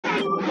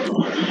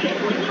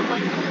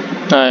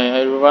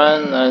Hi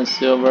everyone, I'm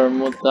Silver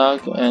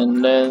Mutak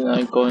and then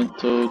I'm going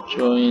to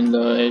join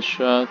the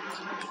A-Shot,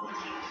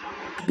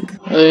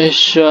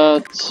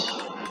 A-Shot,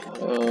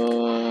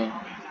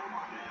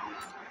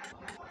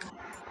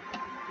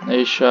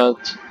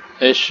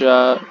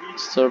 A-Shot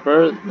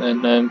server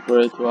and then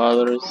play to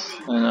others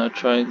and I'm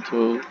trying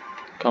to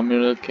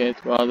communicate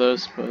to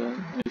others but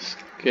it's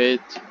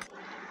get,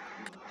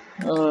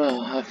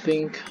 I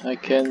think I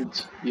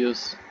can't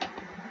use.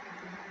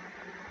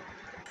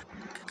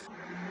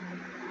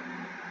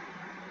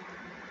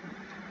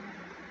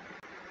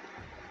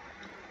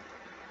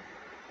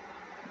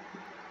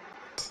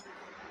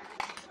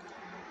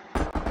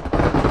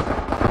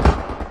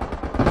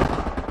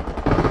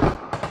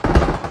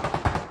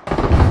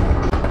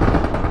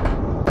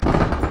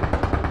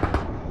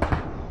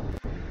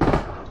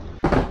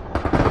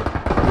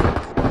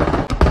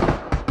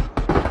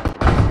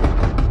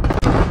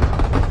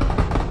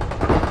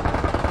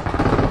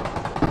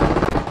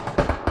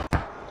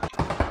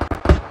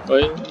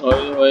 Wait,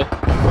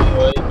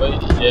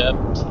 yep,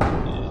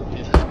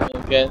 it's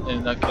happening again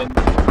and I can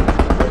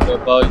talk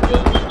about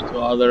it to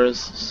others,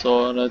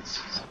 so let's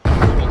just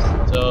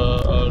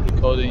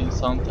recording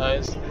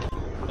sometimes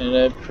and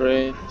I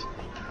pray it.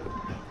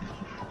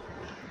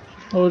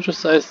 Or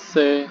just I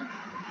say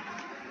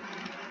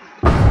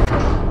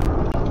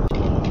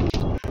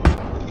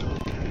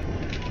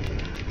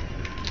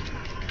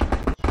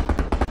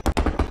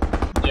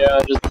yeah,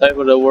 I just type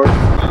the word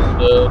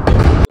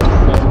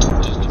and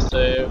just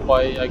say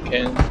why I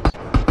can't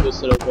use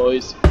the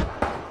voice.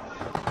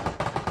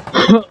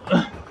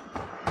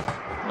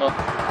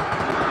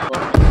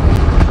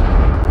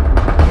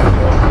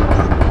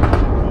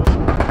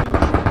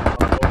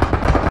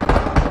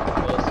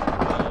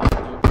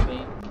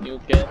 You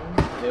can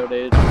hear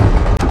it,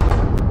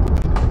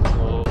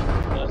 so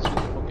let's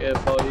just forget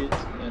about it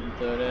and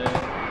then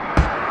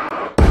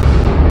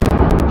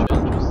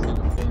change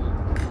something,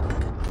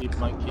 keep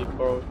my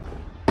keyboard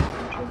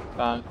and jump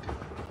back.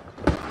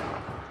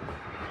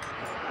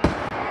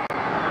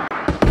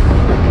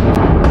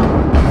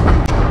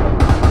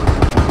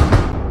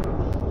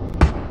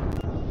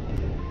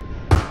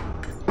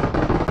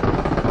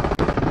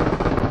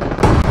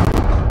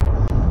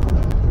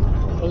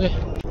 Okay,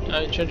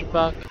 I change it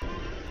back.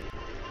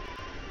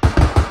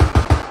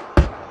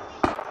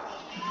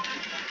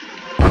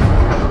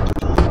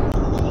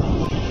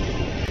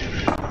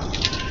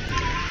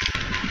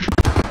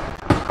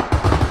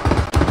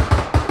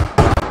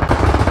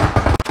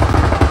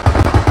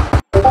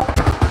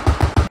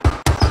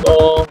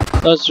 So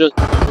let's just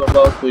talk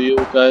about to you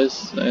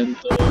guys and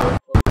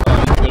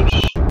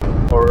English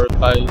or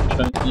by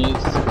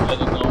Chinese, I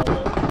don't know,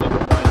 never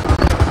mind.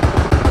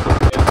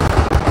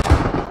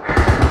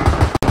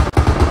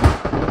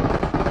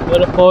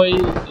 The boy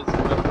is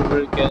my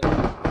favorite game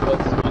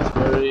because it's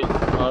very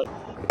hard,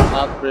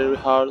 not very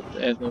hard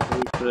and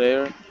very clear.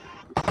 You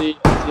see it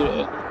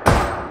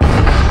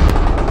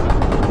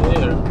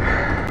there.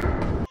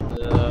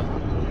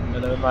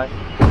 Never mind.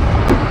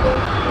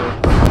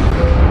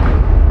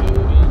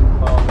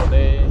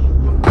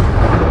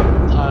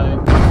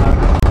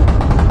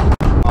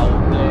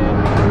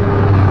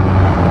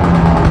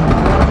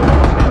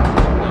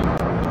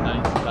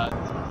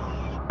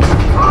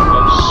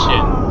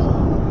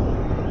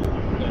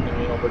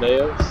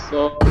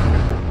 So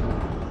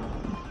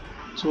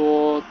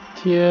昨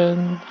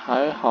天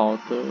还好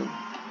的，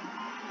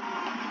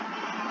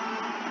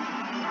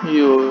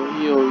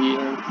又阴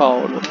爆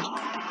了。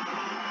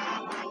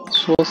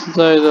说实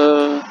在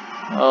的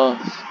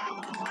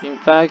，in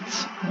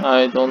fact,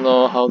 I don't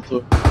know how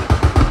to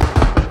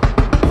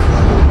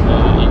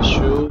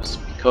issues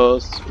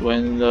because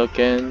when the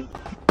game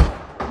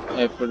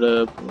have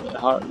the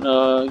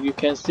you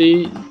can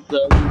see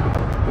the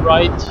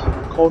right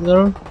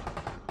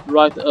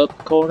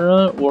up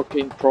corner work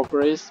in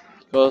progress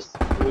because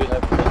we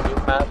have the new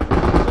map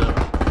and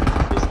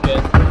this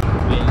game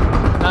being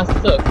not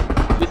stuck.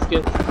 This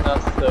game is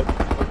not stuck,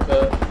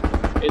 but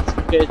it's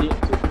getting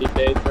to be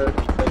better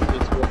because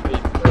it's working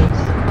in progress.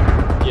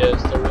 Yeah,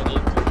 so we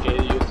need to get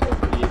used to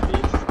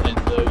this and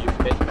you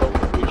can talk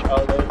to each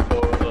other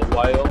for a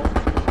while.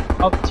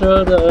 After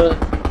the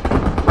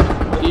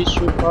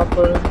issue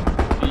problem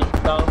being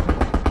done,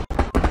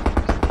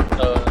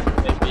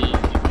 maybe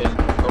you can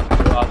talk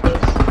to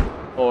others,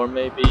 or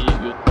maybe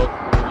you talk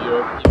to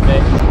your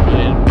teammates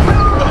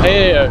and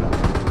hear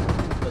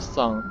the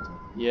sound.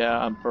 Yeah,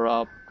 I'm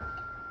proud.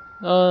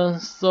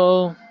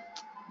 So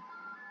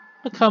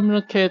the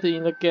communicate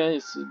in the game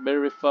is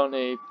very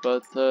funny,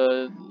 but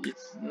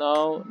it's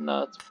now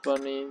not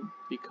funny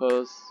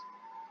because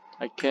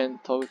I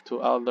can't talk to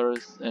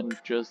others and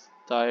just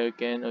die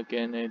again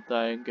and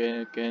die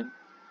again.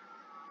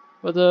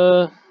 But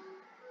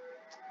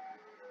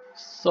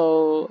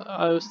so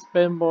I'll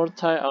spend more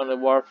time on the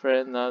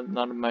Warfare, not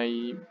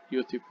my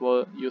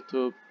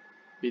YouTube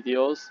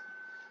videos.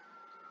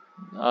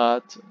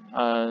 And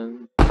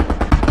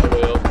I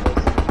will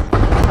post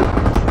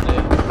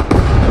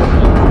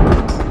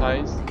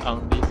guys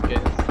on these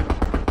games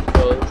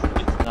because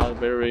it's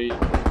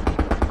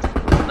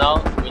now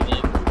we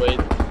need to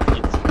wait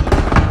its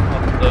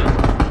update.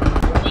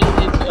 When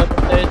it's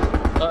update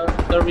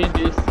during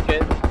this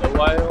game a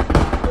while,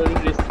 during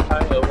this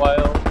time a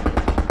while,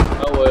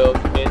 I will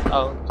get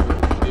on to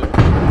you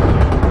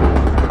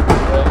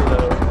play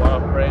the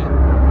Warframe.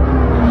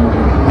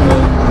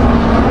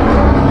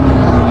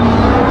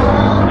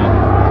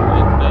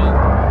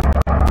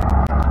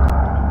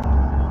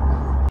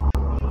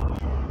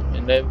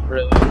 And then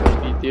play the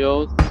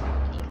videos.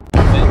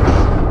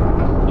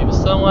 And if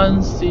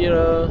someone see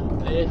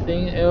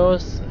anything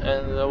else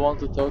and want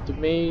to talk to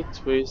me,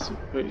 please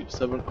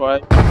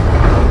subscribe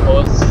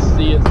or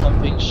see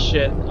something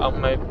shit on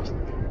my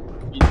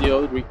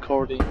video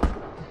recording.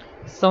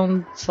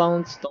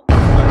 Sounds don't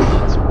mind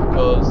it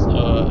because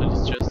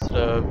it's just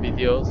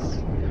videos,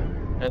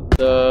 and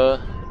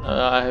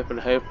I have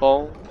a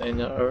headphone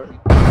and a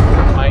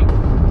mic,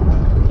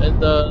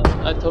 and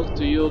I talk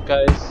to you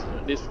guys.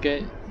 This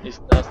game is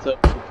not so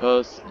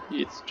because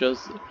it's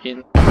just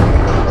in and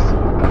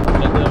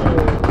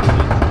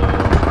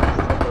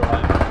I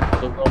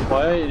don't know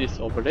why it is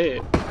over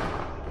there.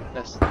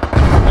 Let's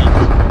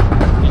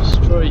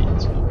destroy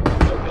it.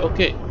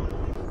 Okay.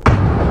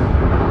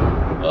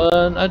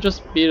 I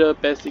just beat a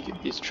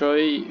basic destroy.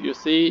 You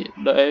see,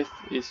 the F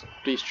is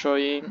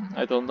destroying.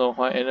 I don't know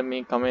why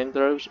enemy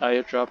commanders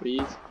airdrop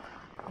is.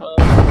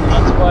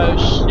 That's why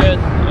shit.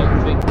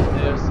 I think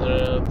there's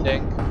a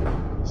tank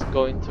is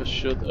going to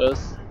shoot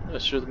us,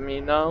 shoot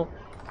me now.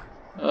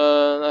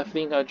 I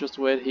think I just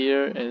wait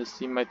here and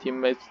see my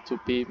teammates to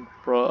be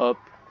brought up.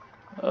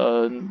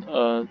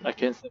 I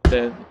can set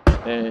them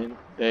and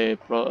they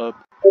brought up.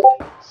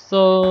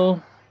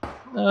 So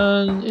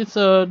it's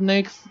a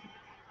next.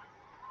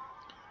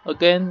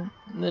 Again,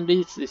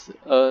 this is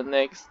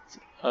next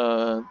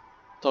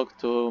talk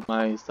to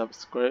my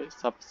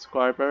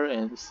subscriber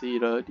and see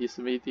these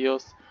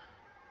videos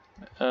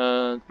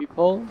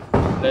people.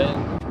 Then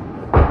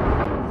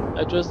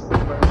I just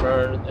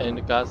murmur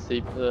and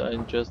gossip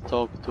and just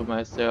talk to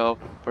myself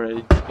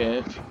play the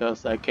game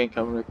because I can't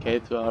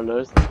communicate to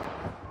others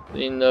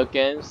in the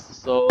games.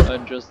 So I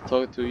just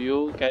talk to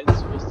you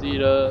guys who see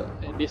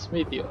in this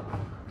video.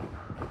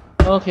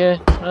 Okay,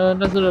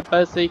 that's the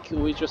basic.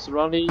 We just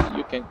running.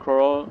 You can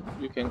crawl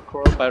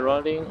by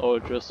running or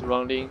just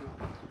running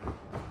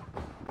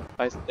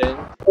by stand.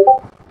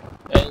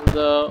 And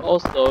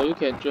also you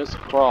can just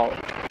crawl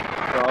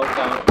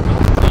down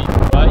and see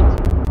right.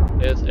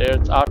 There's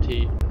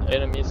RT,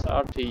 enemies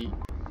RT.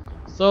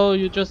 So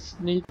you just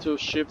need to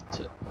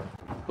shift,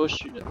 push,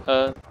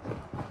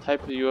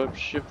 type your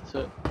shift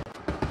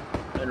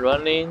and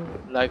running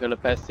like the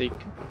basic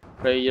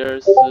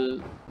players.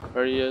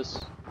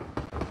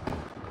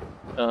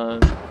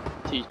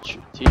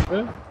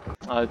 Teacher?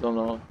 I don't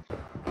know.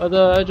 But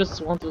I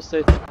just want to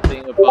say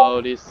something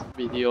about this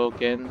video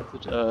game,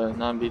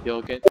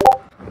 non-video game,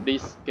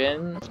 this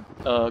game,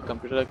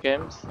 computer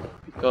games,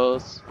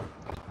 because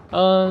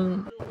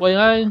when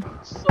I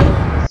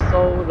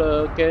saw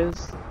the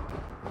games,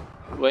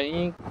 when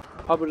it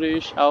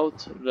publish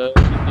out the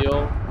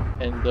video,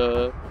 and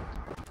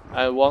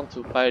I want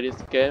to buy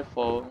this game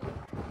for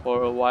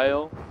a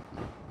while,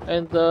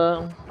 and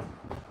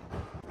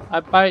I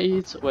buy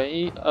it when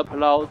it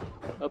upload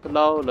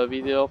the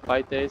video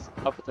 5 days.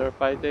 After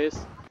 5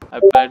 days, I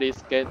buy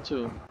this game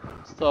too.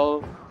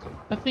 So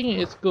I think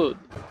it's good.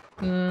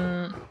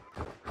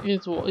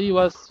 It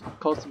was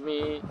cost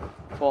me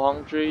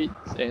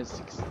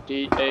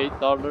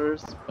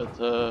 $468, but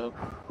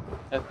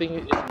I think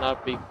it's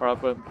not big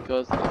problem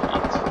because it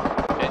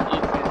can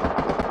even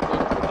go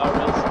to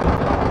others.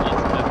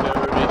 It's a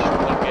very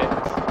short game.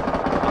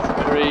 It's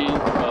very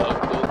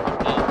good to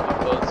me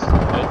because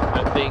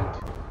I think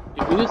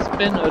if you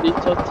spend a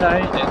little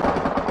time and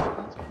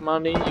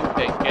money, you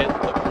can get a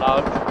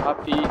large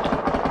copy and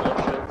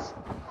promotions.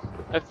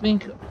 I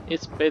think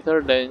it's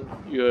better than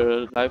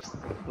your life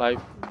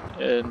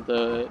and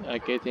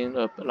getting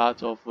a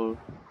lot of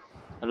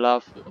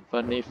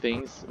funny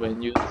things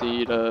when you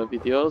see the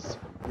videos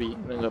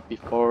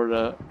before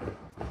the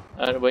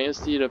when you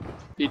see the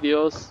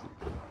videos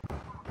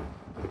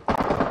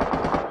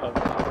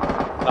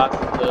last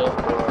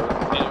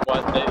or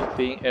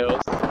anything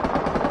else,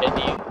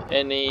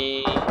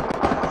 any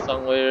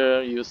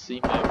somewhere you see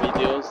my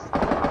videos,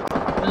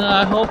 and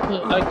I hope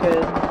I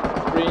can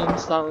bring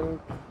some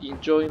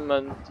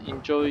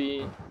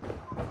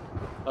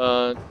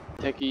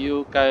take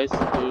you guys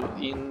to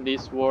in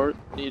this world,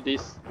 in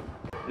this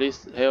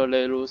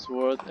hilarious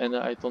world, and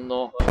I don't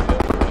know how to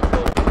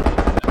go.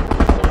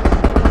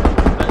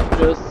 I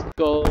just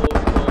go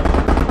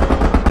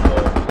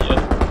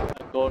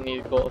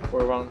need to go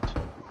for a round,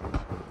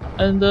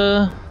 and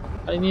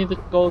I need to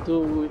go to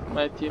with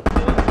my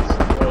teammates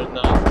or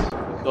not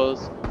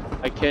because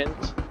I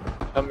can't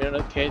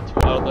communicate to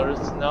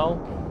others now.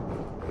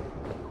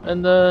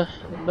 And the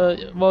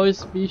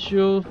voice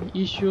issue,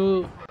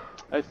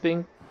 I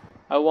think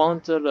I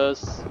want the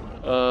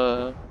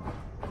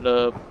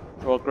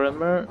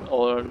programmer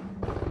or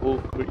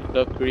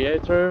the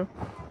creator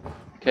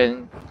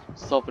can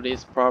solve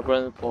this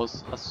problem for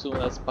as soon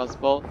as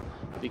possible,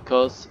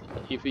 because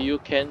if you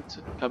can't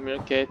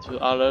communicate to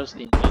others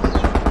in this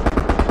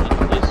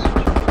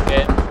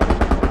game,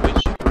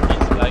 which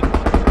is like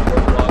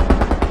Roblox,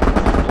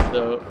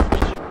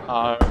 which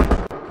are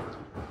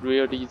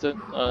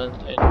realism and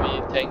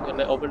enemy tank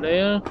over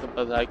there,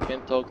 but I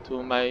can talk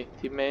to my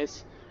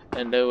teammates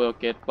and they will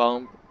get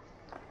bombed,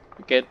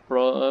 get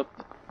blown up,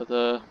 but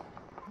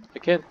I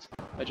can't.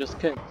 I just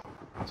can't.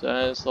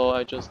 So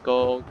I just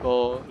go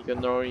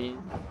ignoring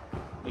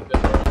and I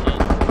just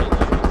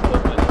go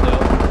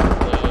myself.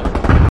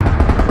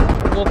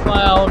 Go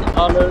find out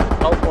other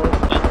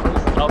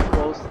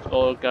outpost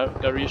or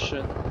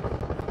garrison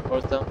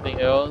or something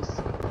else,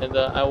 and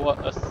I will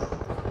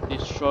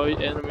destroy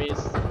enemies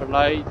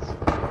allied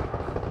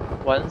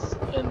once,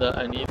 and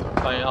I need to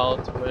find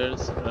out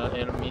where's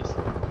enemies,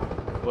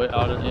 where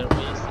are the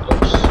enemies. Oh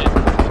shit!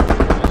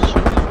 They're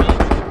shooting me.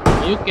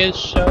 You get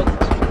shot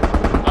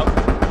up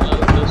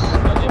this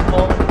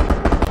info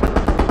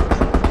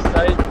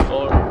side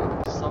or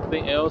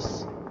something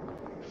else.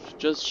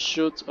 Just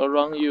shoot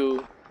around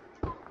you.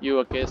 You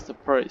will get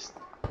surprised.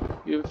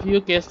 If you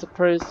get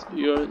surprised,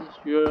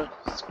 your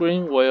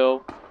screen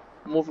will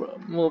move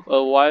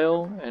a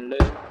while and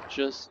then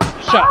just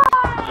shock.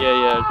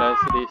 Yeah,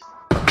 that's this.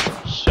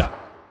 Shock.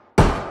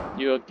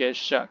 You will get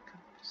shocked.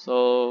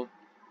 So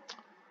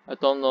I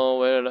don't know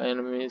where the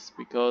enemy is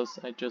because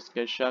I just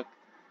get shocked.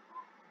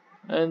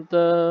 And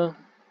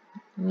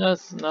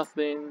that's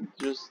nothing.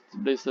 Just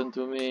listen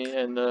to me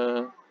and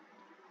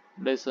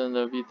listen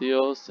the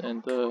videos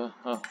and do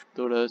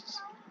the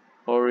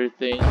horror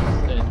things,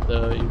 and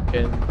you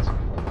can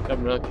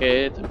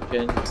communicate, you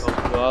can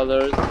talk to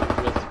others,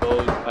 just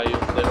go by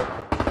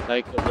yourself,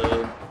 like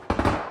the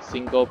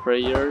single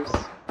players,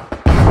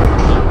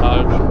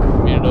 large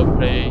middle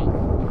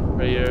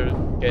player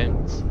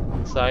games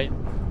inside.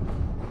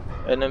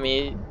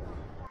 Enemy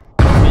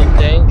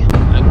tank,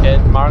 I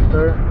get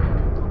marker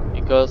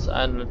because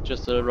I'm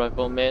just a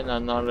rifleman,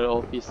 I'm not an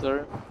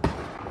officer.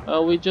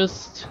 We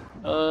just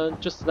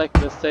like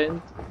the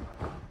same,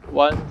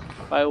 one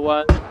by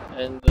one,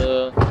 and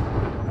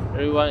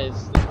everyone is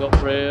single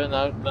player,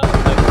 not like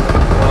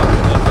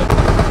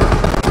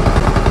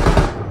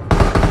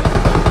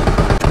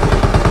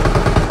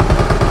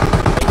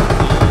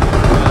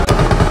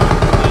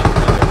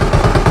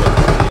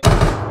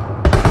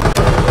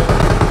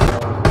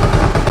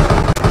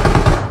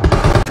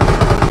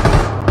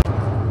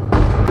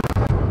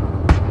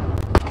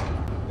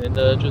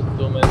and just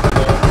do myself.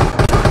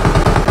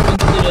 You can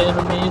see the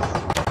enemies.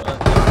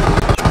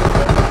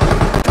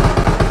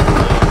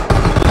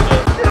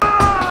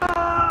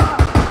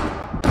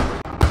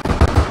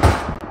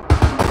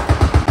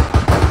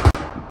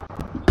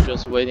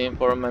 Just waiting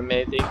for my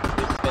medic. You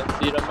can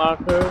see the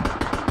marker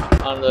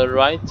on the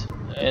right,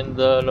 and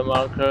the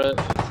marker is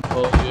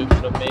called with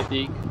the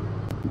medic.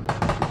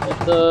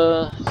 And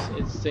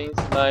it seems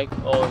like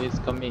he's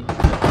coming.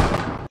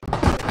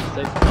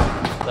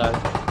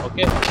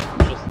 Okay,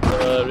 just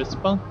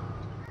respawn.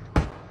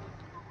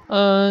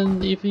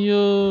 And if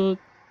you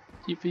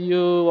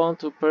want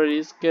to play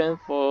this game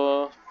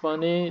for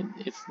funny,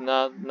 it's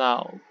not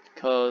now,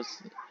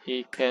 because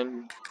he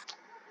can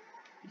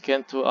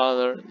talk to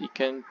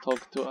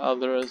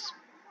others,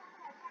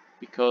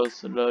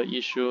 because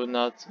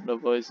the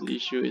voice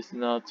issue is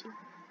not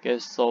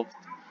get solved.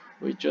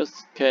 We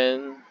just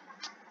can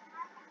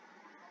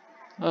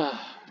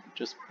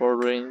just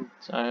boring.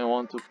 I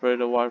want to play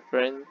the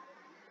Warframe.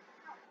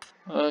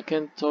 I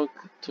can talk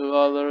to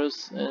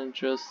others and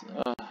just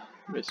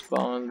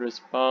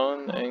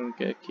respawn and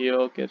get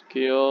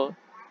killed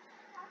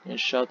and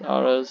shot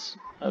others.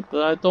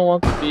 But I don't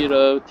want to be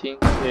the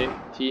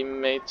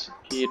teammate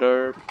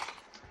killer.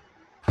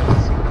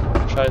 Just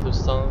try to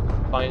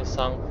find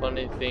some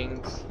funny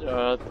things.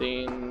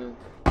 Nothing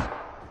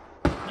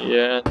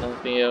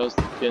else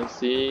you can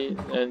see,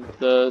 and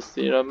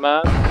see the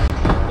map,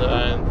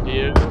 and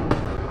here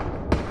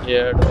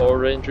the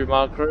orange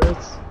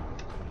markers.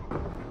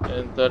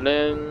 And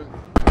then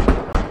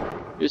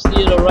you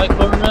see the right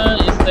corner,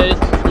 it says,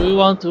 do you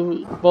want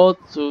to vote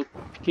to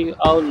kick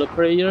out the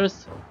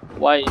players?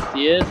 Y is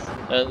yes,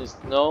 and it's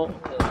no,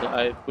 and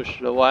I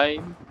push the Y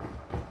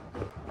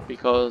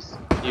because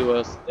he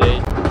will stay,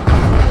 no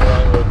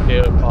one will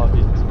care about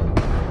it.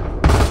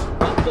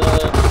 And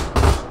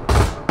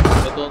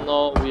I don't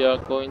know, we are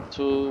going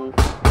to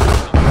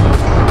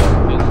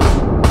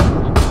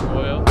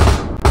oil.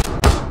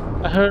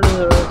 I heard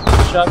the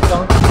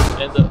shotgun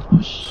and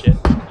oh shit,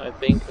 I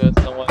think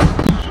someone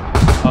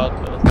shot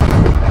us,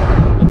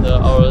 and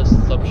our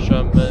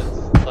submachine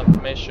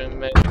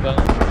gun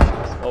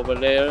is over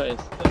there, and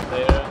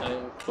there,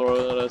 and throw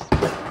the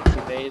smoke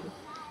grenade,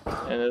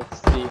 and let's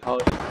see how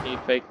it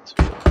affects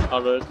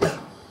others.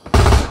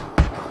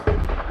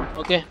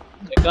 Okay,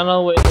 I'm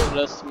gonna wait for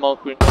the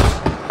smoke grenade.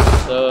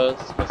 The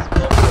smoke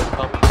will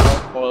come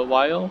out for a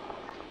while.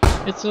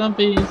 It's gonna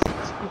be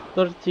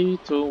 30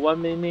 to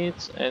 1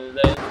 minute, and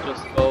then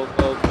just go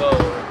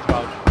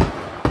charge.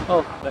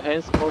 Oh, the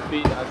hand smoke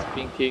has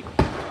been kicked.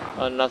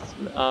 not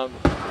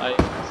I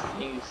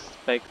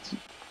expect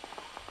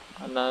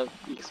I not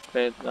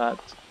expect that.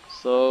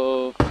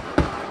 So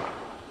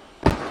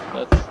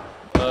that's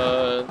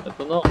I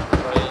don't know.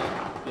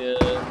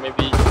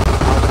 Maybe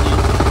 30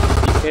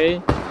 DK,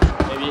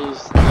 maybe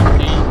he's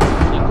 30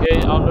 DK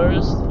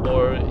others,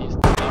 or he's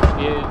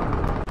 30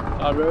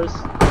 others.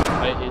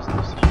 By his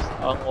disease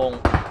unknown.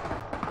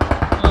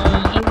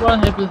 Everyone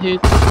have to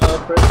hit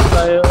first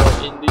player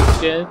in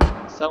this game.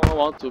 Someone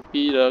want to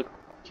be the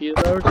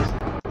killers,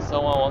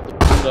 someone want to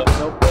be the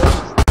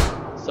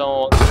helpers, someone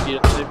want to be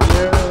the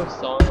savior,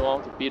 someone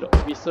want to be the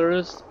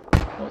officers,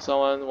 or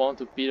someone want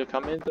to be the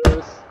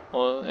commanders,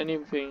 or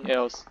anything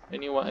else,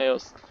 anyone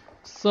else.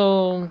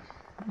 So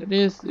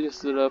this is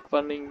the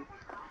funny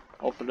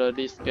of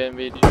this game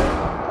video,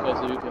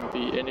 because you can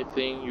be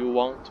anything you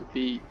want to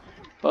be,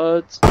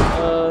 but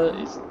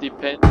it's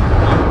depends on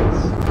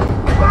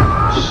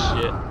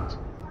shit.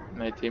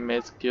 My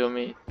teammates kill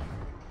me.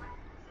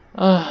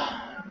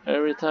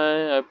 Every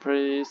time I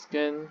play this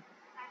game,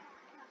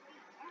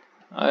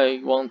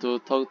 I want to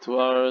talk to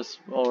others,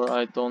 or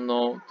I don't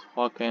know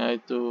what can I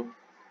do.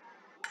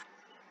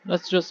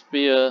 Let's just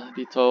be a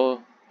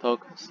little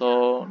talk.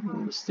 So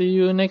see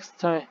you next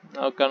time.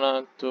 I'm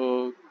gonna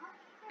to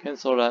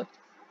cancel that.